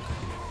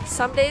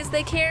 Some days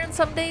they care and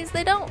some days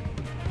they don't.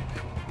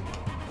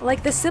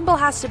 Like, the symbol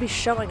has to be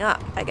showing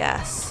up, I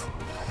guess.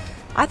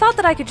 I thought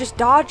that I could just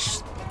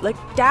dodge, like,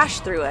 dash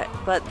through it,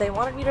 but they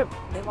wanted me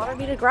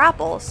to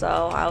grapple, so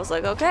I was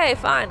like, okay,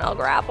 fine, I'll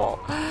grapple.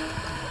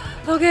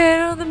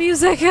 Okay, the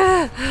music.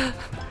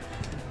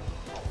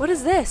 What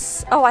is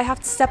this? Oh, I have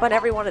to step on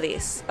every one of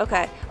these.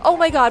 Okay. Oh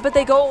my god, but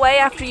they go away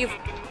after you've...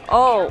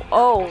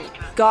 Oh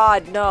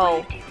god,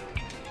 no.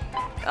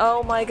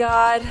 Oh my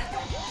god.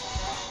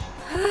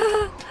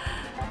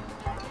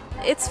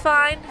 It's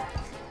fine.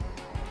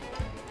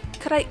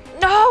 Could I...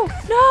 No!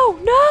 No!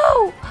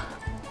 No!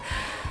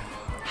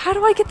 How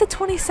do I get the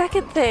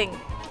 20-second thing?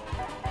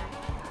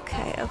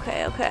 Okay,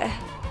 okay, okay.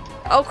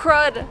 Oh,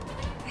 crud.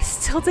 I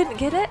still didn't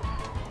get it?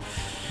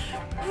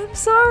 I'm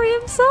sorry,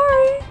 I'm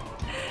sorry.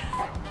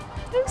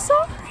 I'm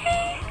sorry.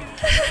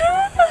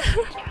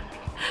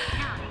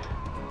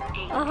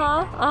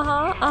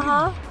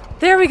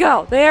 There we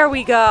go. There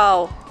we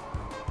go.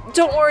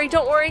 Don't worry,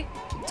 don't worry.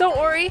 Don't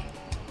worry.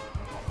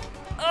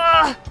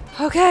 Ugh.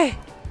 Okay.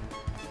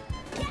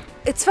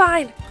 It's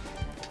fine.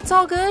 It's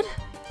all good.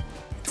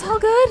 It's all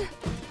good.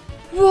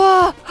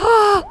 Whoa.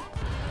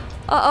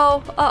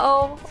 Uh-oh.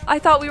 Uh-oh. I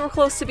thought we were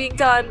close to being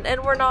done,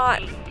 and we're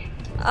not.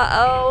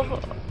 Uh-oh.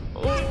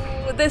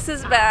 Ooh, this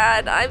is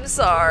bad. I'm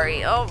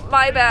sorry. Oh,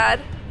 my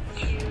bad.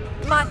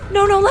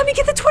 No, let me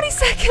get the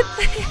 20-second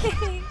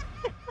thing.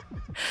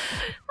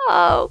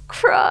 Oh,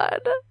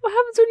 crud. What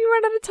happens when you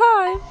run out of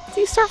time?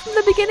 Do you start from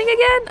the beginning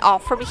again? Oh,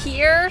 from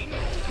here?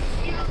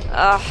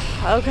 Ugh,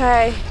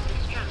 okay.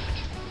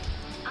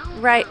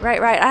 Right.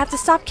 I have to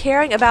stop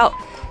caring about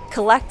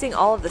collecting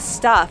all of the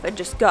stuff and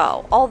just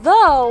go.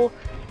 Although,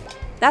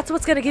 that's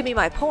what's gonna give me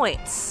my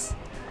points.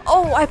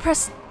 Oh, I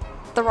pressed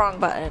the wrong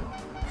button.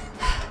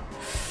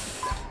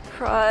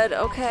 Crud,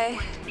 okay.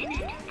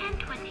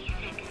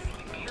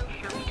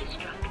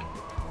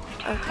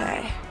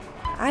 Okay.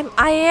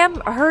 I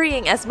am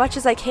hurrying as much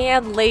as I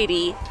can,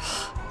 lady.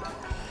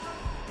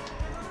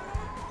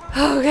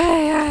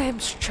 Okay, I am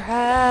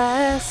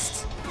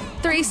stressed.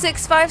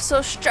 365,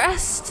 so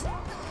stressed.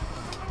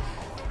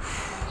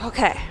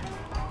 Okay.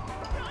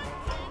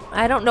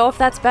 I don't know if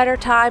that's better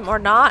time or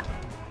not,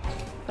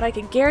 but I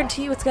can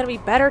guarantee you it's gonna be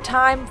better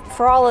time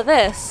for all of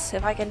this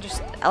if I can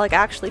just, like,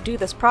 actually do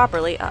this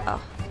properly.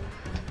 Uh-oh.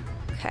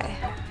 Okay.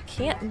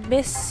 Can't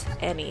miss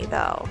any,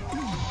 though.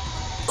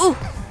 Ooh!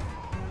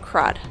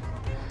 Crud.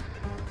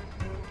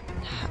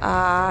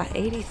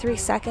 83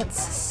 seconds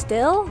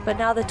still, but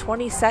now the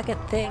 20-second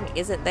thing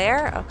isn't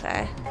there?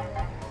 Okay.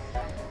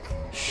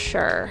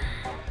 Sure.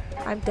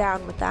 I'm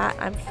down with that.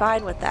 I'm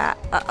fine with that.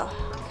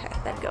 Uh-oh. Okay,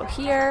 then go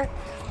here.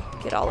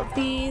 Get all of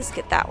these.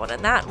 Get that one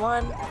and that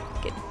one.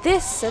 Get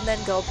this, and then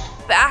go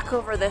back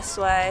over this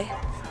way.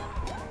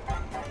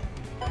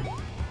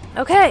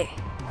 Okay.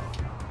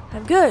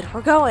 I'm good.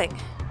 We're going.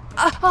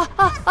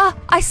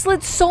 I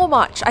slid so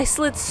much. I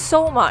slid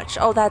so much.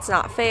 Oh, that's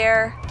not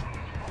fair.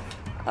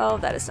 Oh,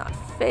 that is not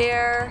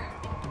fair.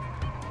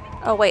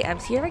 Oh, wait, I'm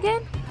here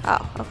again?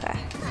 Oh, okay.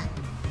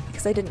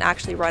 Because I didn't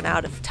actually run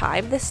out of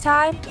time this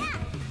time.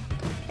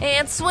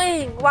 And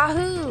swing!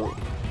 Wahoo!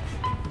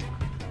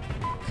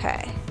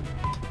 Okay.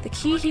 The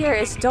key here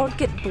is don't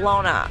get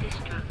blown up.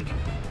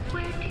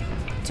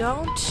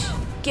 Don't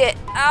get...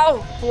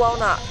 Ow!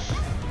 Blown up.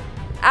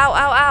 Ow,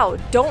 ow, ow.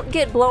 Don't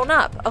get blown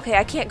up. Okay,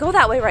 I can't go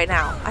that way right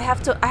now. I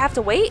have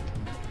to wait?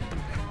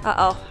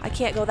 Uh-oh. I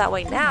can't go that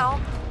way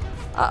now.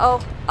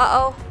 Uh-oh.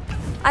 Uh-oh.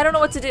 I don't know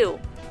what to do.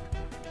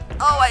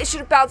 Oh, I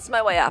should have bounced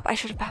my way up. I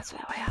should have bounced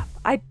my way up.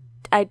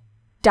 I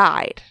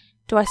died.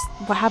 What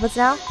happens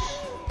now?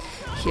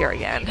 Here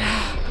again.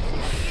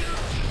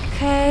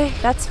 Okay,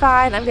 that's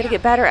fine. I'm gonna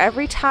get better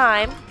every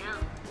time.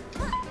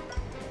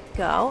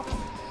 Go.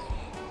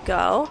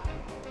 Go.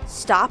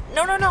 Stop.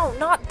 No,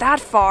 not that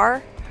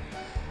far.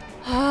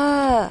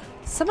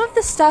 Some of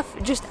the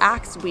stuff just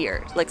acts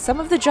weird. Like, some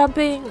of the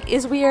jumping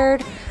is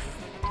weird.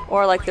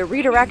 Or like the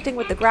redirecting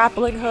with the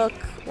grappling hook.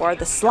 Or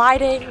the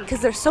sliding,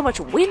 because there's so much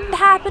wind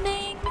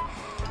happening.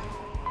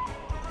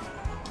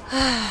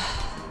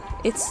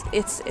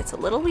 It's a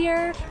little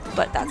weird,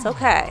 but that's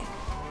okay.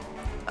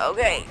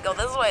 Okay, go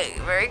this way.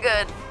 Very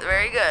good.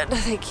 Very good.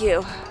 Thank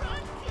you.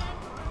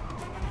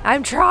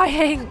 I'm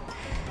trying.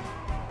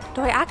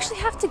 Do I actually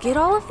have to get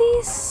all of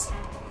these?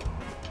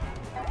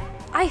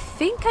 I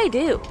think I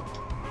do.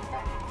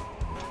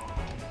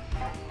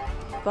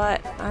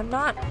 But I'm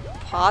not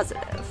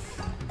positive.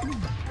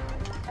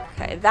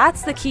 Okay,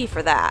 that's the key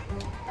for that.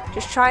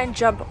 Just try and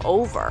jump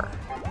over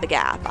the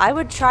gap. I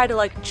would try to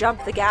like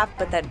jump the gap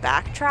but then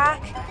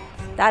backtrack.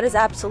 That is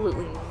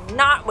absolutely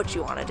not what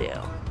you want to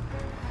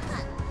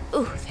do.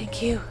 Ooh,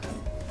 thank you.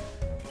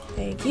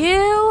 Thank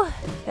you.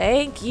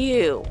 Thank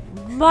you.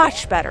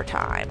 Much better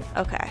time.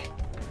 Okay.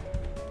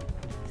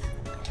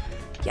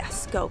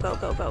 Yes, go, go,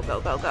 go, go, go,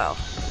 go, go.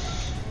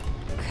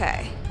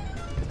 Okay.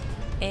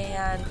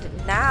 And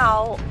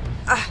now,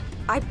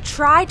 I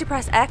tried to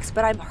press X,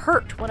 but I'm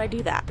hurt when I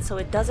do that, so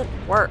it doesn't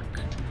work.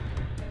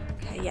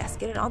 Okay, yes,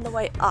 get it on the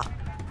way up.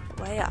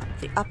 The way up.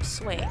 The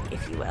upswing,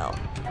 if you will.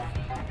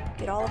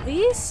 Get all of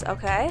these?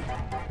 Okay.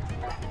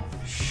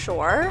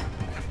 Sure.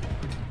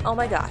 Oh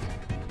my god.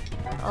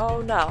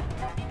 Oh no.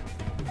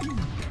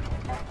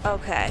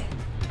 Okay.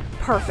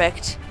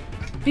 Perfect.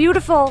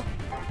 Beautiful.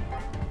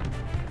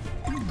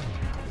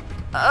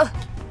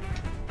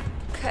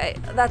 Okay,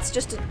 that's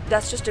just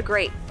a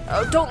great.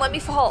 Oh, don't let me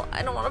fall.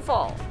 I don't want to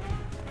fall.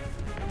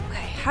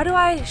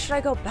 Okay, should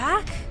I go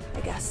back?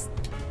 I guess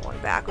going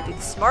back would be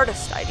the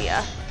smartest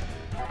idea.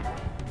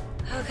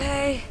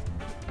 Okay.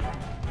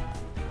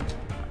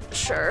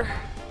 Sure.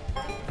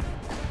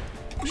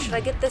 Should I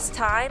get this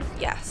time?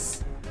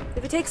 Yes.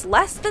 If it takes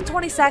less than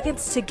 20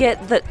 seconds to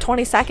get the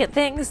 20-second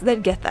things,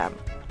 then get them.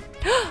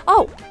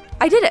 Oh,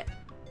 I did it.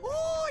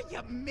 Oh,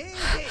 you made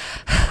it!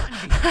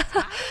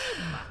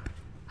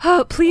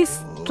 Oh,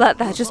 please let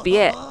that just be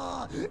it.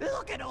 Oh,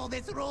 look at all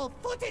this raw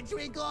footage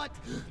we got.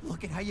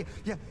 Look at how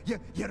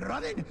you're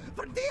running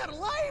for dear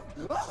life.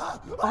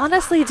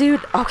 Honestly, dude,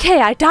 okay,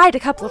 I died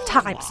a couple of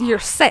times. You're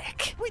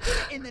sick. We did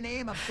it in the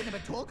name of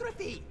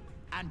cinematography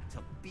and to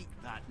beat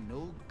that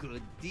no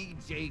good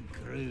DJ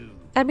Crew.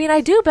 I mean,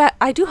 I do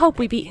hope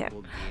we beat him.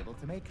 We'll be able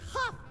to make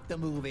half the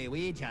movie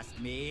we just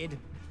made.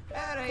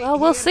 All right, Well,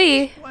 we'll here,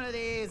 see. take one of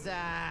these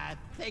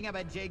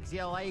thingamajigs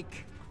you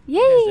like. Yay.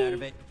 You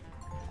deserve it.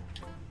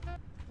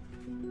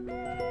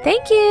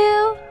 Thank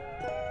you.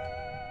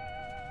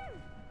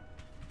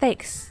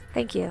 Thanks.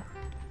 Thank you.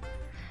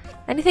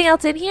 Anything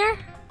else in here?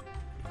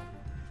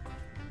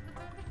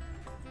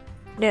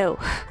 No.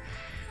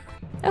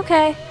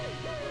 Okay.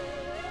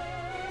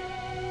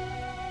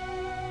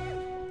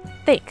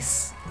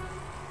 Thanks.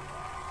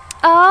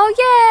 Oh,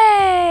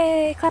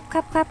 yay! Clap,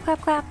 clap, clap,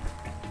 clap, clap.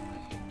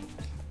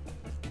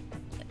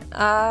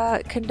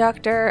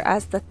 Conductor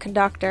as the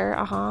conductor,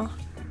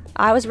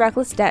 I was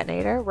Reckless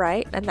Detonator,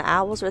 right? And the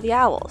owls were the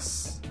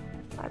owls.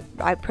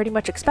 I pretty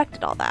much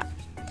expected all that.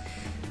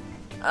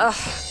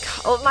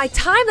 Oh, my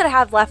time that I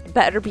have left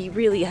better be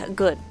really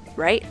good,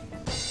 right?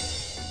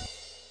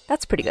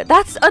 That's pretty good.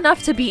 That's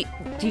enough to beat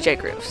DJ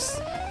Grooves.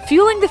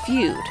 Fueling the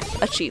Feud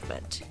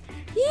achievement.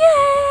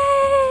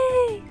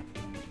 Yay!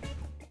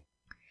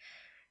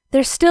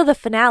 There's still the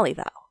finale,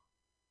 though.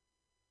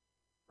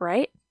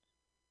 Right?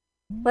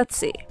 Let's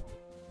see.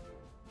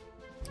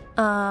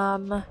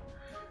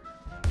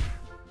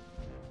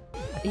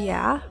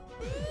 Yeah.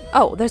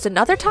 Oh, there's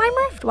another time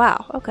rift?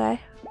 Wow, okay.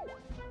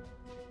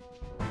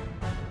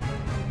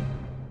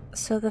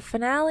 So the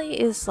finale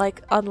is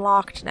like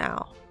unlocked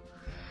now.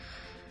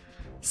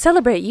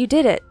 Celebrate, you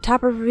did it.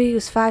 Top of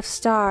reviews, 5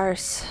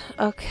 stars.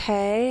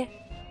 Okay.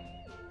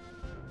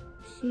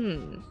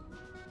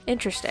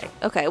 Interesting.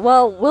 Okay,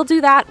 well, we'll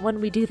do that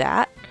when we do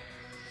that.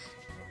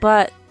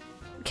 But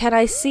can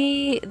I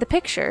see the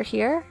picture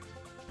here?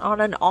 On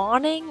an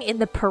awning in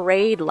the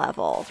parade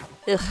level.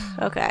 Ugh,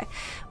 okay.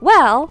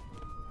 Well,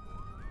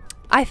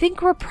 I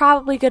think we're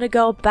probably going to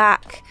go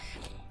back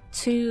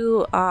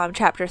to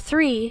chapter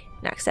 3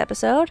 next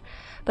episode.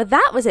 But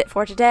that was it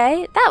for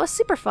today. That was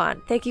super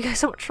fun. Thank you guys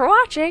so much for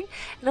watching.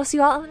 And I'll see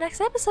you all in the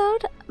next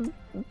episode.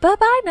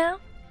 Bye-bye now.